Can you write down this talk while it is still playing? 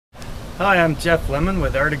Hi, I'm Jeff Lemon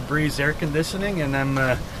with Artic Breeze Air Conditioning, and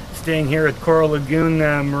I'm staying here at Coral Lagoon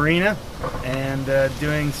Marina and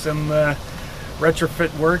doing some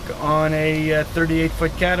retrofit work on a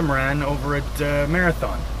 38-foot catamaran over at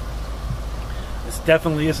Marathon. This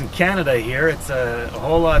definitely isn't Canada here. It's a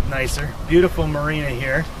whole lot nicer. Beautiful marina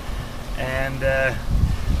here, and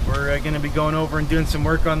we're going to be going over and doing some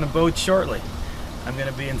work on the boat shortly. I'm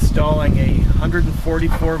going to be installing a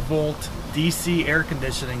 144 volt DC air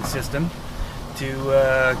conditioning system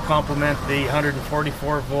to complement the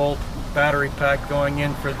 144 volt battery pack going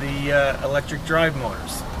in for the electric drive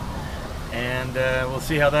motors. And we'll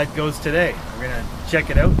see how that goes today. We're going to check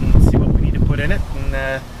it out and see what we need to put in it,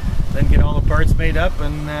 and then get all the parts made up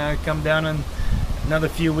and come down in another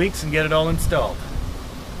few weeks and get it all installed.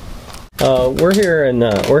 We're here in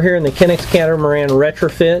the Kennex Catamaran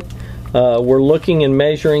retrofit. We're looking and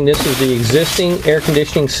measuring. This is the existing air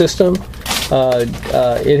conditioning system.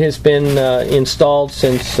 It has been installed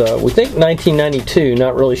since we think 1992.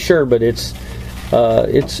 Not really sure, but it's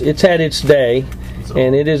had its day,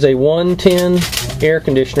 and it is a 110 air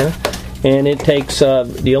conditioner. And it takes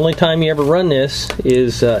the only time you ever run this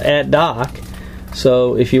is at dock.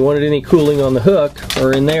 So if you wanted any cooling on the hook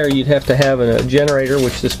or in there, you'd have to have a generator,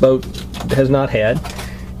 which this boat has not had.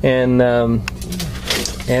 And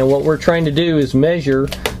what we're trying to do is measure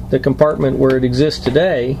the compartment where it exists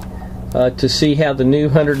today to see how the new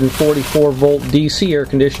 144 volt DC air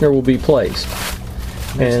conditioner will be placed.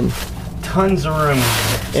 And tons of room.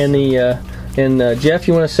 And Jeff,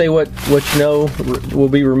 you want to say what you know will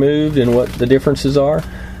be removed and what the differences are?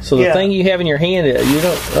 So the thing you have in your hand, you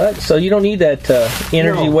don't need that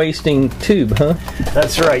energy wasting tube, huh?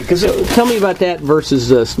 That's right. So tell me about that versus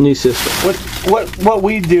this new system. What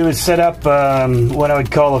we do is set up what I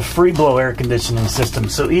would call a free blow air conditioning system.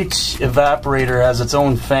 So each evaporator has its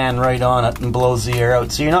own fan right on it and blows the air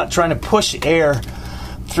out. So you're not trying to push air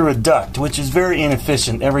through a duct, which is very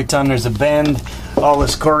inefficient. Every time there's a bend, all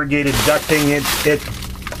this corrugated ducting,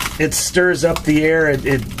 it stirs up the air.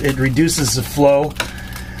 It reduces the flow.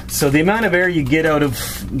 So the amount of air you get out of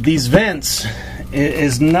these vents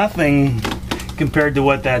is nothing compared to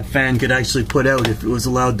what that fan could actually put out if it was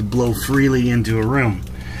allowed to blow freely into a room.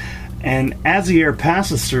 And as the air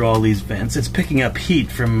passes through all these vents, it's picking up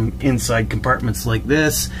heat from inside compartments like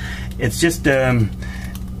this. It's just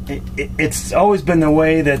it's always been the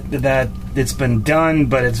way that it's been done,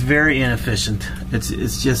 but it's very inefficient.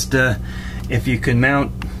 It's just if you can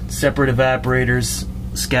mount separate evaporators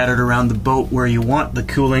scattered around the boat where you want the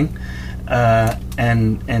cooling,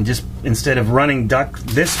 and just instead of running duct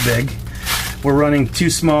this big, we're running two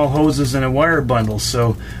small hoses and a wire bundle.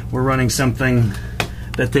 So we're running something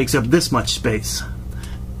that takes up this much space,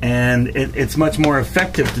 and it's much more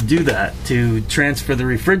effective to do that, to transfer the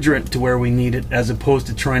refrigerant to where we need it, as opposed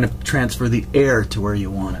to trying to transfer the air to where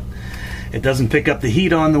you want it. It doesn't pick up the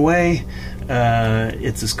heat on the way.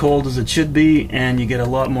 It's as cold as it should be, and you get a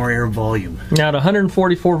lot more air volume. Now, at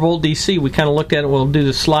 144 volt DC, we kind of looked at it. We'll do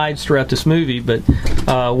the slides throughout this movie, but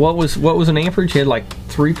what was an amperage? You had like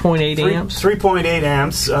 3.8 amps. 3.8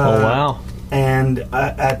 amps. Oh wow! And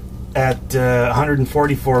at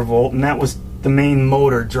 144 volt, and that was the main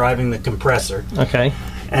motor driving the compressor. Okay.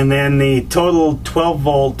 And then the total 12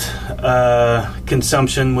 volt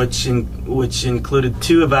consumption, which included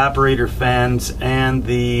two evaporator fans and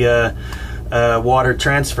the water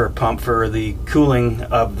transfer pump for the cooling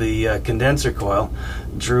of the condenser coil,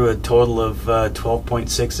 drew a total of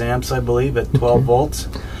 12.6 amps, I believe, at 12 volts.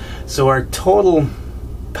 So our total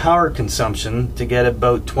power consumption to get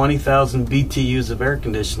about 20,000 BTUs of air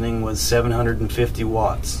conditioning was 750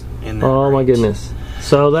 watts. In that range. My goodness.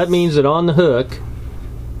 So that means that on the hook,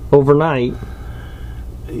 overnight,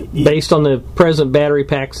 based on the present battery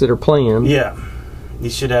packs that are planned, you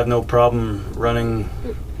should have no problem running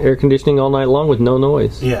air conditioning all night long with no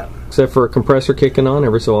noise. Yeah. Except for a compressor kicking on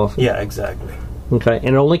every so often. Yeah, exactly. Okay, and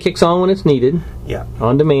it only kicks on when it's needed. Yeah.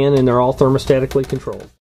 On demand, and they're all thermostatically controlled.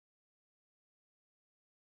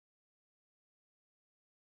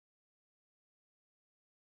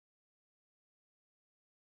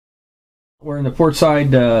 We're in the port side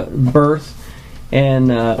berth, and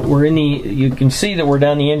we're in the. You can see that we're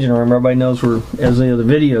down the engine room. Everybody knows we're as in the other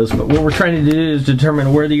videos. But what we're trying to do is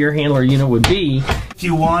determine where the air handler unit would be. If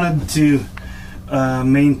you wanted to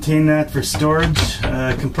maintain that for storage,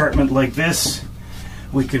 a compartment like this,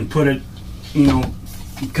 we can put it,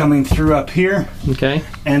 coming through up here. Okay.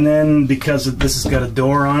 And then because this has got a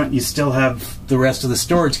door on it, you still have the rest of the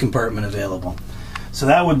storage compartment available. So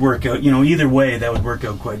that would work out, either way, that would work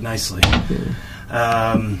out quite nicely.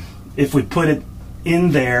 Yeah. If we put it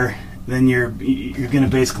in there, then you're going to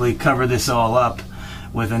basically cover this all up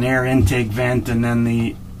with an air intake vent and then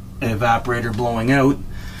the evaporator blowing out,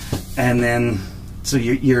 and then so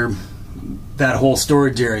you're that whole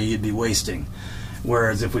storage area you'd be wasting.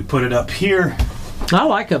 Whereas if we put it up here, I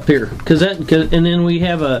like up here because and then we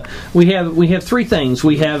have three things.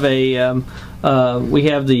 We have the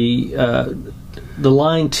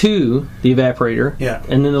line to the evaporator, yeah,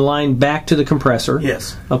 and then the line back to the compressor.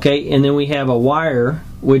 Yes. Okay, and then we have a wire,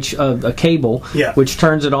 which a cable, yeah, which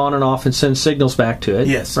turns it on and off and sends signals back to it.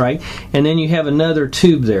 Yes. Right, and then you have another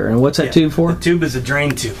tube there. And what's that yeah. tube for? The tube is a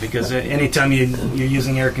drain tube because anytime you're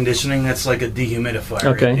using air conditioning, that's like a dehumidifier.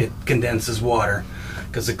 Okay. It condenses water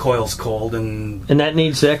because the coil's cold, and that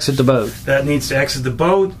needs to exit the boat. That needs to exit the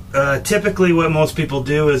boat. Typically, what most people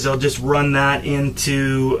do is they'll just run that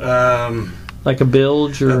into like a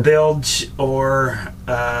bilge, or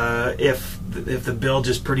if the bilge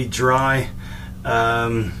is pretty dry,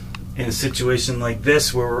 in a situation like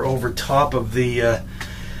this where we're over top of the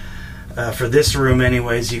for this room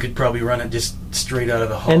anyways, you could probably run it just straight out of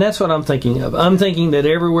the hull. And that's what I'm thinking of. I'm thinking that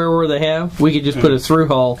everywhere where they have, we could just put a through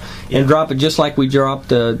hull and drop it just like we dropped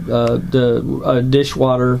the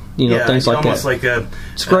dishwater, things like almost that. Like a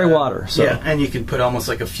it's gray water. So. Yeah, and you can put almost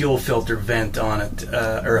like a fuel filter vent on it,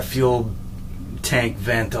 or a fuel tank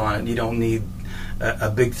vent on it. You don't need a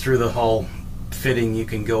big through the hull fitting. You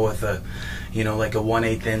can go with a like a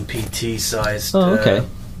 1/8 NPT sized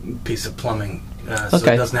piece of plumbing. So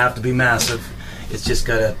it doesn't have to be massive. It's just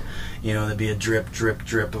got to, there'd be a drip, drip,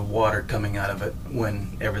 drip of water coming out of it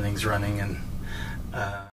when everything's running, and